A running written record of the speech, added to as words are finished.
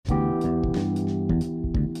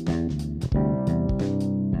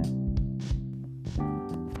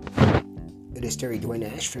is Terry Dwayne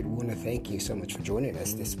Ashford. We want to thank you so much for joining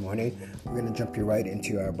us this morning. We're going to jump you right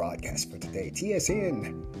into our broadcast for today.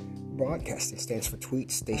 TSN Broadcasting stands for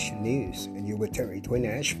Tweet Station News, and you're with Terry Dwayne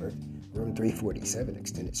Ashford, room 347,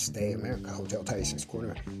 Extended Stay America, Hotel Tyson's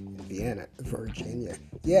Corner in Vienna, Virginia.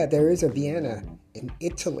 Yeah, there is a Vienna in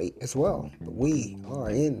Italy as well, but we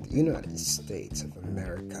are in the United States of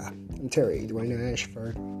America. I'm Terry Dwayne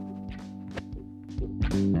Ashford.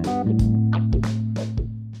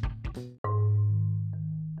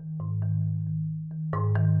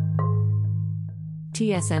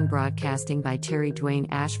 TSN Broadcasting by Terry Dwayne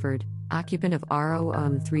Ashford, occupant of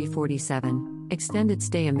ROM 347, Extended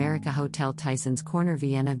Stay America Hotel Tyson's Corner,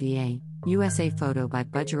 Vienna, VA, USA. Photo by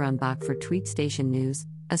Budgeronbach for Tweet Station News,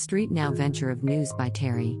 a Street Now venture of news by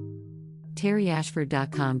Terry.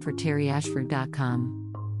 TerryAshford.com for TerryAshford.com.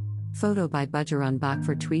 Photo by Budgeronbach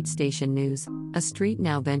for Tweet Station News, a Street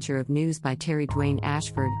Now venture of news by Terry Dwayne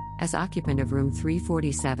Ashford, as occupant of room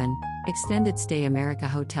 347, Extended Stay America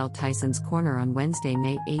Hotel Tyson's Corner on Wednesday,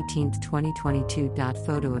 May 18, 2022.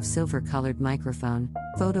 Photo of silver-colored microphone.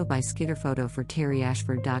 Photo by Skitterphoto for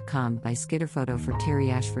TerryAshford.com by Skitterphoto for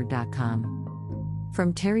TerryAshford.com.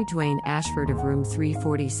 From Terry Dwayne Ashford of room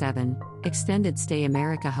 347, Extended Stay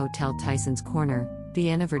America Hotel Tyson's Corner,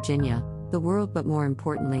 Vienna, Virginia. The world, but more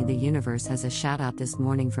importantly the universe, has a shout-out this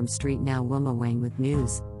morning from Street Now Wilma Wang with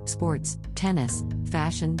news, sports, tennis,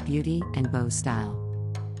 fashion, beauty, and bow style.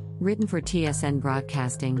 Written for TSN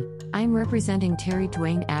Broadcasting, I'm representing Terry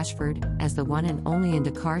Dwayne Ashford as the one and only in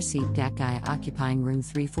the car seat that guy occupying room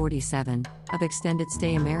 347 of Extended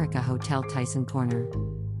Stay America Hotel Tyson Corner.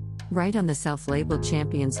 Right on the self-labeled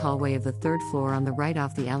Champions hallway of the third floor on the right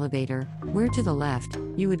off the elevator, where to the left,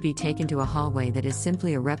 you would be taken to a hallway that is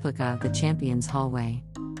simply a replica of the Champions hallway.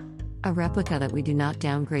 A replica that we do not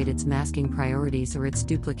downgrade its masking priorities or its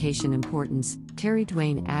duplication importance. Terry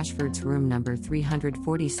Dwayne Ashford's room number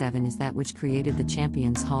 347 is that which created the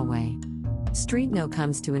Champions hallway. Street No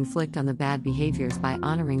comes to inflict on the bad behaviors by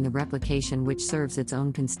honoring the replication which serves its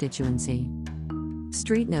own constituency.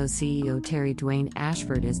 Street No CEO Terry Dwayne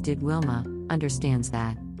Ashford, as did Wilma, understands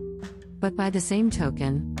that. But by the same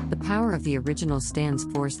token, the power of the original stands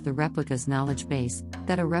forth the replica's knowledge base,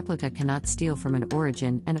 that a replica cannot steal from an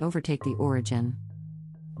origin and overtake the origin.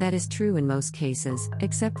 That is true in most cases,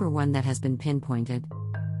 except for one that has been pinpointed.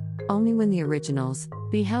 Only when the originals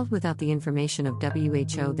be held without the information of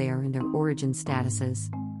WHO they are in their origin statuses.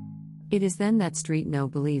 It is then that Street No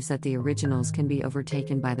believes that the originals can be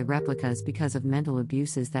overtaken by the replicas because of mental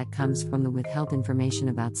abuses that comes from the withheld information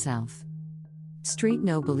about self. Street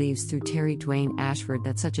No believes through Terry Dwayne Ashford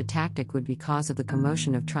that such a tactic would be cause of the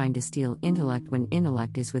commotion of trying to steal intellect when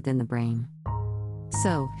intellect is within the brain.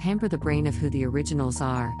 So, hamper the brain of who the originals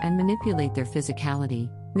are and manipulate their physicality,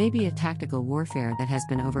 may be a tactical warfare that has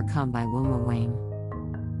been overcome by Wilma Wang.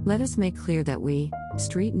 Let us make clear that we,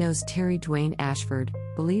 Street No's Terry Dwayne Ashford,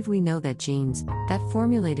 believe we know that genes, that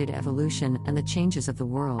formulated evolution and the changes of the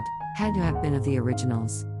world, had to have been of the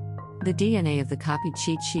originals. The DNA of the copied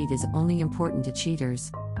cheat sheet is only important to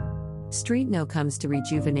cheaters. Street No comes to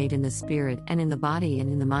rejuvenate in the spirit and in the body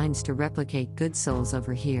and in the minds to replicate good souls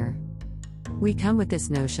over here. We come with this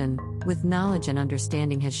notion, with knowledge and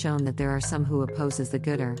understanding has shown that there are some who opposes the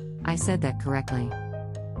gooder. I said that correctly.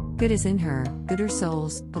 Good is in her, gooder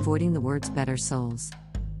souls, avoiding the words better souls.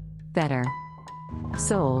 Better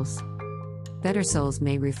souls. Better souls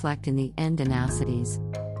may reflect in the end anasities.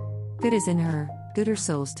 Good is in her, gooder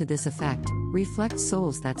souls to this effect, reflect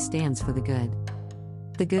souls that stands for the good.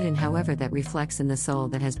 The good in however that reflects in the soul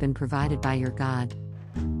that has been provided by your God.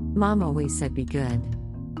 Mom always said be good.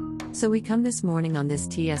 So we come this morning on this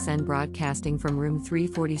TSN broadcasting from room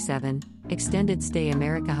 347, Extended Stay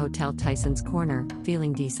America Hotel Tyson's Corner,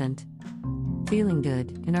 feeling decent. Feeling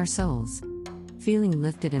good in our souls. Feeling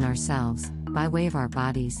lifted in ourselves, by way of our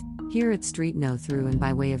bodies, here at Street No through and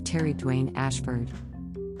by way of Terry Dwayne Ashford.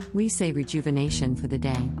 We say rejuvenation for the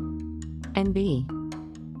day. And be.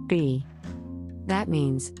 That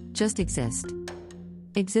means, just exist.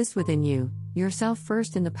 Exist within you, yourself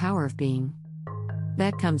first in the power of being.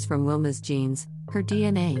 That comes from Wilma's genes, her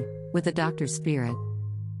DNA, with the doctor's spirit.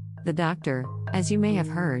 The doctor, as you may have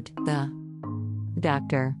heard, the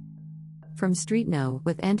doctor. From Street No,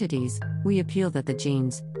 with entities, we appeal that the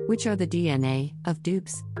genes, which are the DNA, of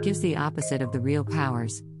dupes, gives the opposite of the real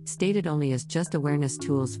powers, stated only as just awareness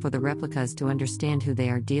tools for the replicas to understand who they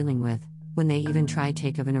are dealing with, when they even try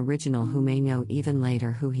take of an original who may know even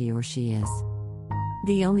later who he or she is.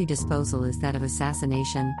 The only disposal is that of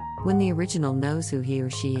assassination, when the original knows who he or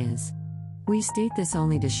she is. We state this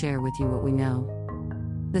only to share with you what we know.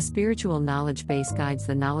 The spiritual knowledge base guides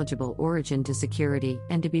the knowledgeable origin to security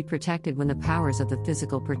and to be protected when the powers of the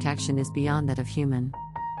physical protection is beyond that of human.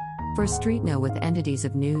 For Street Know with entities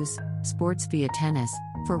of news, sports via tennis,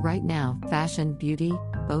 for right now, fashion, beauty,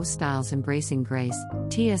 bow styles embracing grace,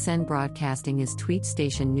 TSN Broadcasting is Tweet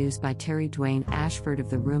Station News by Dwayne Ashford of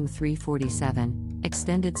the Room 347,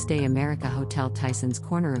 Extended Stay America Hotel Tyson's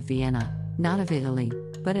Corner of Vienna, not of Italy,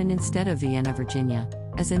 but instead of Vienna, Virginia,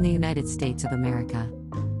 as in the United States of America.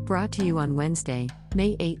 Brought to you on Wednesday,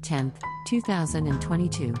 May 8, 10th,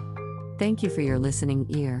 2022. Thank you for your listening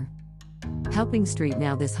ear. Helping Street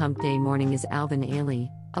Now this Hump Day morning is Alvin Ailey,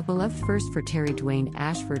 a beloved first for Dwayne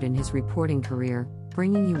Ashford in his reporting career,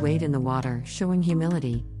 bringing you wade in the water, showing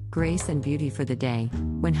humility, grace and beauty for the day,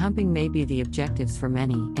 when humping may be the objectives for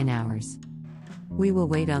many, in ours. We will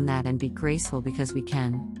wait on that and be graceful because we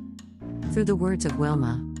can. Through the words of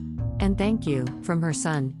Wilma. And thank you, from her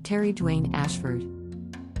son, Dwayne Ashford.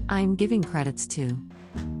 I'm giving credits to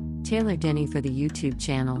Taylor Denny for the YouTube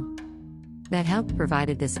channel that helped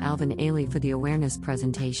provided this Alvin Ailey for the awareness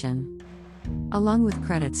presentation. Along with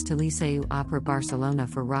credits to Liceu Opera Barcelona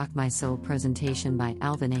for Rock My Soul presentation by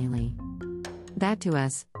Alvin Ailey. That to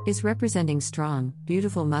us, is representing strong,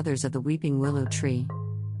 beautiful mothers of the weeping willow tree.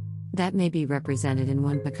 That may be represented in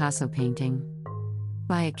one Picasso painting.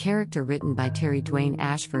 By a character written by Dwayne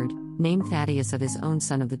Ashford, named Thaddeus of his own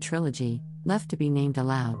son of the trilogy, left to be named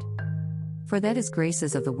aloud. For that is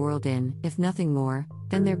graces of the world in, if nothing more,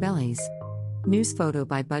 than their bellies. News photo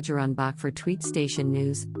by Budgerun Bach for Tweet Station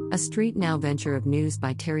News, a Street Now venture of news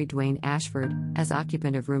by Dwayne Ashford, as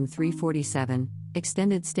occupant of room 347,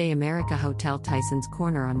 Extended Stay America Hotel Tyson's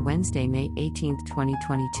Corner on Wednesday, May 18,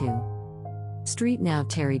 2022. Street Now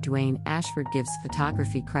Dwayne Ashford gives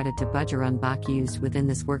photography credit to Budgerun Bach used within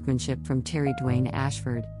this workmanship from Dwayne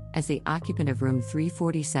Ashford, as the occupant of room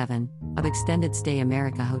 347, of Extended Stay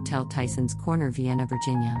America Hotel Tyson's Corner, Vienna,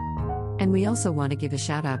 Virginia. And we also want to give a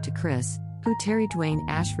shout out to Chris, who Dwayne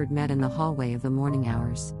Ashford met in the hallway of the morning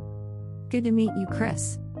hours. Good to meet you,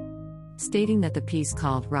 Chris. Stating that the piece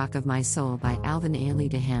called Rock of My Soul by Alvin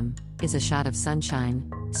Ailey to him, is a shot of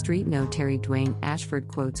sunshine, Street Know Dwayne Ashford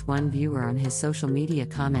quotes one viewer on his social media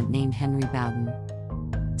comment named Henry Bowden.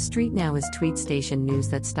 Street Now is Tweet Station News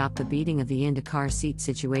that stopped the beating of the into car seat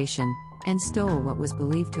situation, and stole what was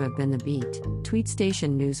believed to have been the beat. Tweet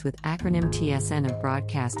Station News with acronym TSN of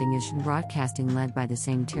Broadcasting is broadcasting led by the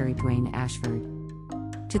same Dwayne Ashford.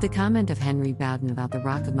 To the comment of Henry Bowden about the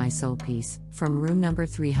Rock of My Soul piece, from room number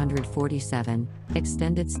 347,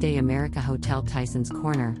 Extended Stay America Hotel Tyson's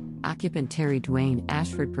Corner, occupant Dwayne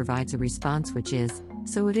Ashford provides a response which is,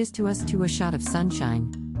 so it is to us too a shot of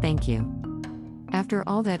sunshine, thank you. After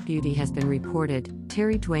all that beauty has been reported,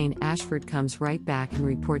 Dwayne Ashford comes right back and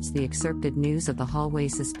reports the excerpted news of the hallway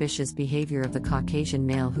suspicious behavior of the Caucasian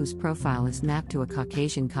male whose profile is mapped to a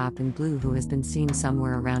Caucasian cop in blue who has been seen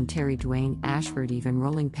somewhere around Dwayne Ashford even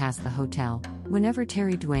rolling past the hotel, whenever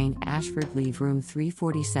Dwayne Ashford leave room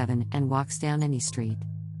 347 and walks down any street.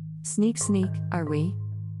 Sneak, are we?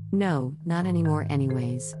 No, not anymore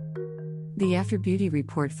anyways. The after beauty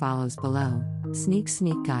report follows below. Sneak,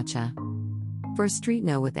 gotcha. For Street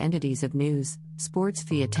Know with entities of news, sports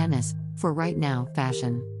via tennis, for right now,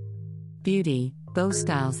 fashion. Beauty, bow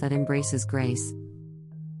styles that embraces grace.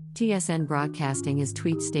 TSN Broadcasting is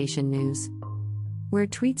Tweet Station News. Where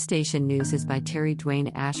Tweet Station News is by Dwayne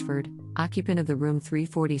Ashford, occupant of the room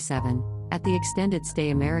 347, at the Extended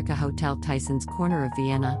Stay America Hotel Tyson's Corner of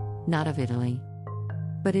Vienna, not of Italy.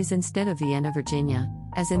 But is instead of Vienna, Virginia,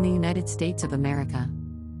 as in the United States of America.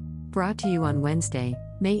 Brought to you on Wednesday,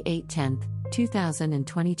 May 8, 10th,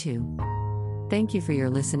 2022. Thank you for your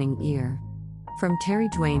listening ear. From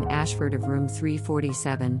Dwayne Ashford of room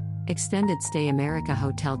 347, Extended Stay America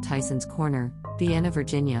Hotel Tyson's Corner, Vienna,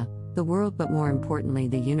 Virginia, the world but more importantly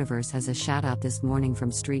the universe has a shout out this morning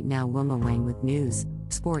from Street Now Wilma Wang with news,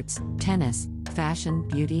 sports, tennis, fashion,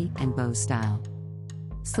 beauty, and bow style.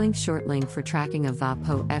 Slink short link for tracking of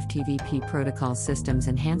VAPO FTVP protocol systems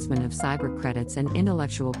enhancement of cyber credits and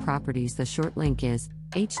intellectual properties. The short link is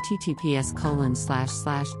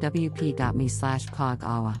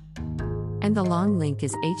https://wp.me/cog-awa. And the long link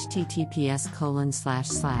is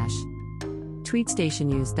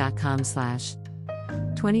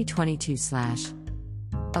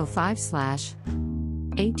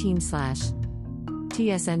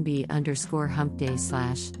day/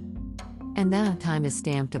 And then time is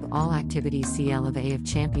stamped of all activities CL of A of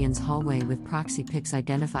Champions hallway with proxy pics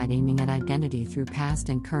identified aiming at identity through past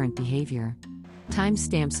and current behavior. Time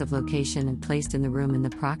stamps of location and placed in the room in the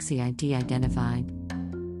proxy ID identified.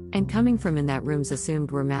 And coming from in that rooms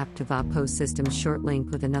assumed were mapped to VAPO system's short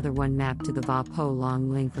link with another one mapped to the VAPO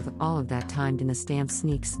long link with all of that timed in a stamp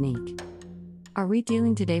sneak. Are we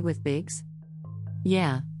dealing today with Biggs?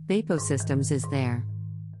 Yeah, VAPO systems is there.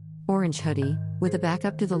 Orange hoodie, with a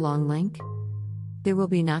backup to the long link? There will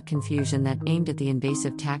be not confusion that aimed at the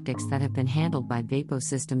invasive tactics that have been handled by VAPO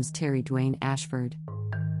systems Dwayne Ashford.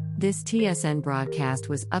 This TSN broadcast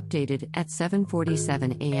was updated at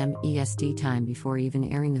 7:47 a.m. EST time before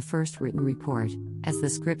even airing the first written report, as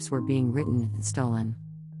the scripts were being written and stolen.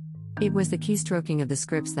 It was the keystroking of the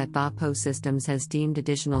scripts that VAPO Systems has deemed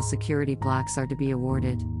additional security blocks are to be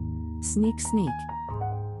awarded. Sneak.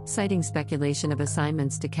 Citing speculation of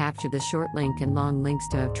assignments to capture the short link and long links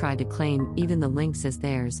to have tried to claim even the links as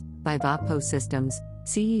theirs, by VAPO Systems,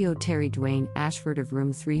 CEO Dwayne Ashford of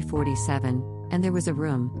room 347, and there was a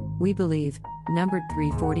room, we believe, numbered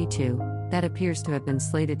 342, that appears to have been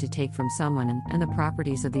slated to take from someone and the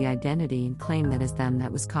properties of the identity and claim that as them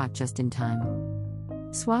that was caught just in time.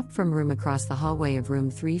 Swapped from room across the hallway of room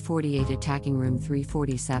 348 attacking room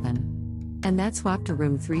 347. And that swapped to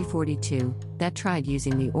room 342, that tried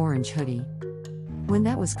using the orange hoodie. When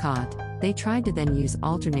that was caught, they tried to then use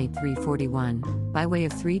alternate 341, by way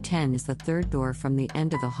of 310 is the third door from the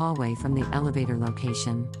end of the hallway from the elevator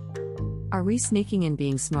location. Are we sneaking and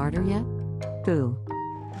being smarter yet? Boo.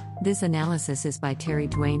 This analysis is by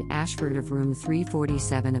Dwayne Ashford of room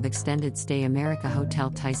 347 of Extended Stay America Hotel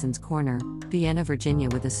Tyson's Corner, Vienna, Virginia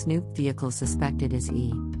with a Snoop vehicle suspected as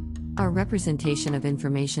E. Our representation of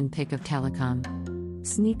information pick of telecom.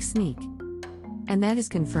 Sneak. And that is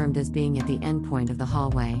confirmed as being at the end point of the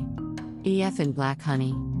hallway. EF in black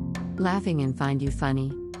honey. Laughing and find you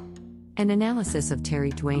funny. An analysis of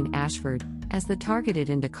Dwayne Ashford, as the targeted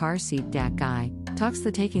into car seat dat guy, talks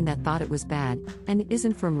the taking that thought it was bad, and it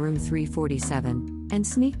isn't from room 347, and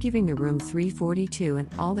sneak giving to room 342 and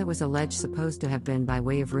all that was alleged supposed to have been by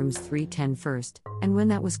way of rooms 310 first, and when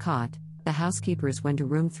that was caught, the housekeepers went to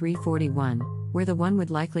room 341, where the one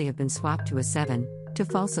would likely have been swapped to a 7, to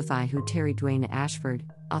falsify who Dwayne Ashford,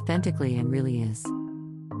 authentically and really is.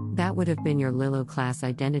 That would have been your Lilo class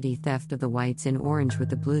identity theft of the whites in orange with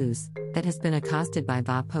the blues, that has been accosted by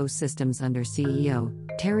VAPO Systems under CEO,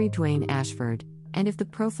 Dwayne Ashford, and if the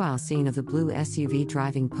profile scene of the blue SUV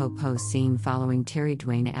driving Popo scene following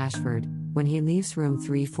Dwayne Ashford, when he leaves room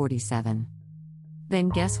 347. Then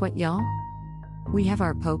guess what, y'all? We have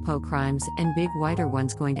our Popo crimes and big whiter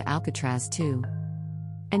ones going to Alcatraz too.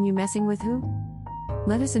 And you messing with who?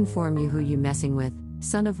 Let us inform you who you messing with,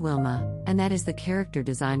 son of Wilma, and that is the character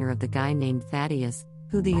designer of the guy named Thaddeus,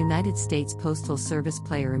 who the United States Postal Service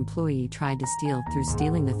player employee tried to steal through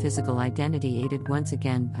stealing the physical identity aided once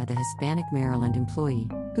again by the Hispanic Maryland employee,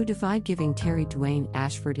 who defied giving Dwayne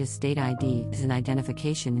Ashford his state ID as an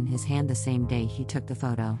identification in his hand the same day he took the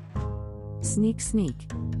photo. Sneak.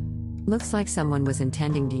 Looks like someone was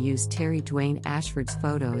intending to use Dwayne Ashford's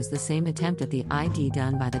photo as the same attempt at the ID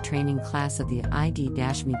done by the training class of the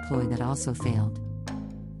ID-me ploy that also failed.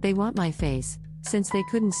 They want my face, since they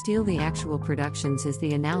couldn't steal the actual productions is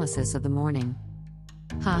the analysis of the morning.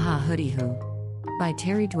 Haha hoodie hoo. By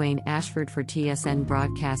Dwayne Ashford for TSN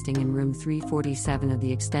Broadcasting in room 347 of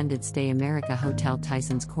the Extended Stay America Hotel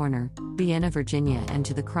Tyson's Corner, Vienna, Virginia. And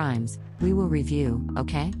to the crimes, we will review,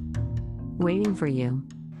 okay? Waiting for you.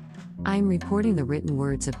 I'm reporting the written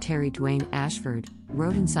words of Dwayne Ashford,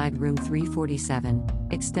 wrote inside room 347,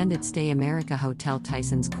 Extended Stay America Hotel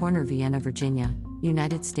Tyson's Corner, Vienna, Virginia,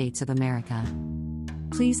 United States of America.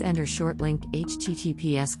 Please enter short link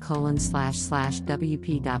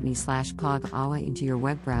https://wp.me/pog-awa into your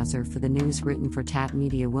web browser for the news written for TAT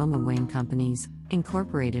Media Wilma Wayne Companies,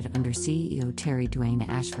 Incorporated under CEO Dwayne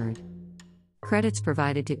Ashford. Credits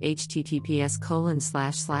provided to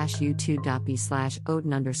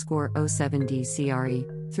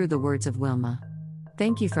https://youtube.b/odin_07dcre, through the words of Wilma.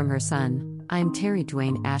 Thank you from her son, I'm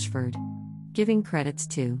Dwayne Ashford. Giving credits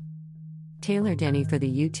to Taylor Denny for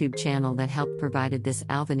the YouTube channel that helped provided this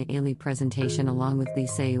Alvin Ailey presentation along with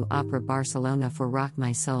Liceu Opera Barcelona for Rock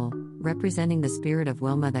My Soul, representing the spirit of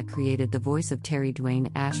Wilma that created the voice of Dwayne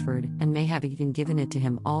Ashford and may have even given it to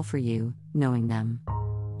him all for you, knowing them.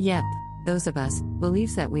 Yep. Those of us,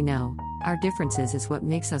 believes that we know, our differences is what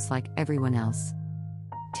makes us like everyone else.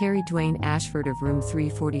 Dwayne Ashford of room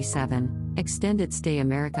 347, Extended Stay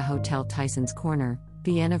America Hotel Tyson's Corner,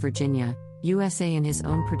 Vienna, Virginia, USA in his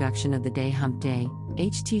own production of the day Hump Day,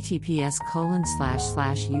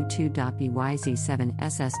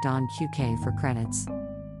 https://youtube.byz7ss.donqk for credits.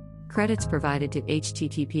 Credits provided to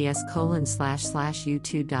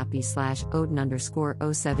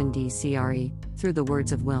https://youtube.b/odin_07dcre, through the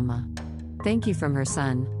words of Wilma. Thank you from her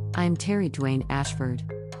son, I'm Dwayne Ashford.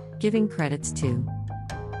 Giving credits to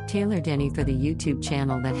Taylor Denny for the YouTube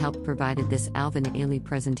channel that helped provided this Alvin Ailey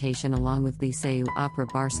presentation, along with Liceu Opera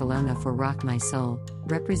Barcelona for Rock My Soul,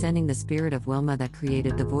 representing the spirit of Wilma that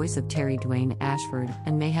created the voice of Terry Dwayne Ashford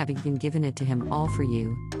and may have even given it to him, all for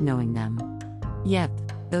you, knowing them. Yep,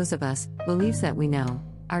 those of us, believes that we know,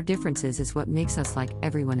 our differences is what makes us like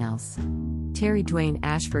everyone else. Terry Dwayne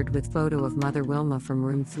Ashford with photo of Mother Wilma from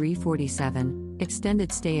room 347,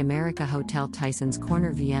 Extended Stay America Hotel Tyson's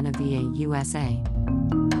Corner, Vienna, VA, USA.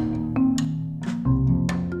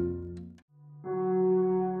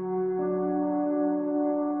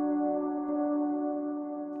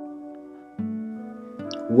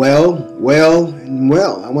 Well,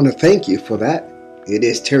 I want to thank you for that. It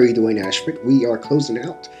is Terry Dwayne Ashford. We are closing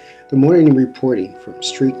out the morning reporting from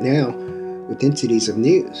Street Now with entities of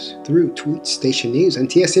news through Tweet Station News and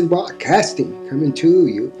TSN Broadcasting, coming to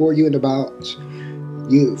you, for you, and about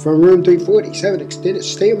you from room 347, Extended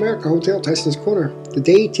Stay America Hotel Tyson's Corner. The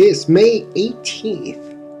date is May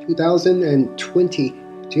 18th,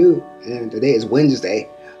 2022, and today is Wednesday,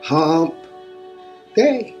 Hump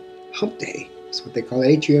Day. Hump Day. That's what they call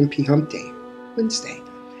it, HUMP, Hump Day, Wednesday.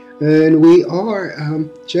 And we are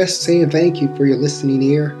just saying thank you for your listening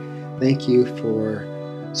ear. Thank you for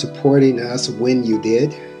supporting us when you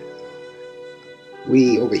did.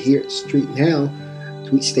 We over here at Street Now,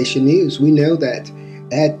 Tweet Station News, we know that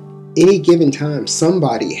at any given time,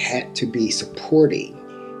 somebody had to be supporting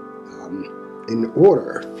in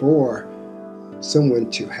order for someone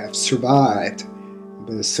to have survived,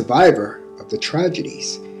 the survivor of the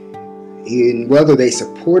tragedies. And whether they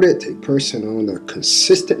supported a person on a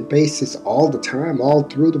consistent basis all the time, all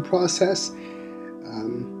through the process,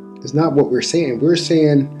 is not what we're saying. We're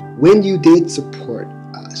saying when you did support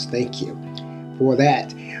us, thank you for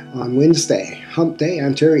that. On Wednesday, Hump Day,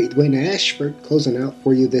 I'm Terry Dwayne Ashford, closing out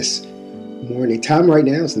for you this morning. Time right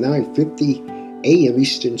now is 9:50 a.m.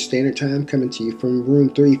 Eastern Standard Time, coming to you from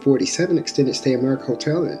room 347, Extended Stay America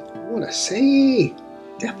Hotel. And I want to say,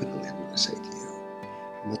 definitely I want to say to you,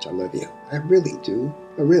 how much I love you. I really do.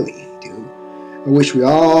 I really do. I wish we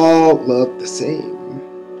all loved the same.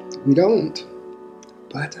 We don't.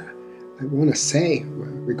 But I want to say,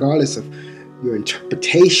 regardless of your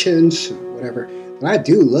interpretations, whatever, that I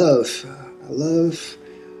do love. I love.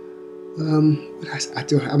 I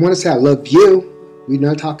want to say I love you. We're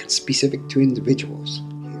not talking specific to individuals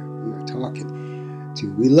here. We are talking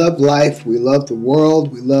to. We love life. We love the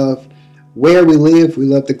world. We love where we live. We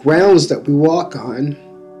love the grounds that we walk on.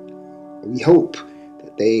 We hope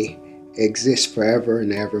that they exist forever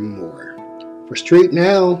and evermore. For Street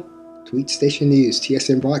Now, Tweet Station News,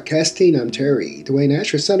 TSN Broadcasting, I'm Terry Dwayne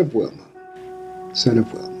Ashford, son of Wilma. Son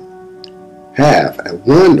of Wilma. Have a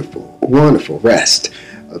wonderful, wonderful rest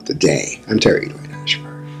of the day. I'm Terry Dwayne.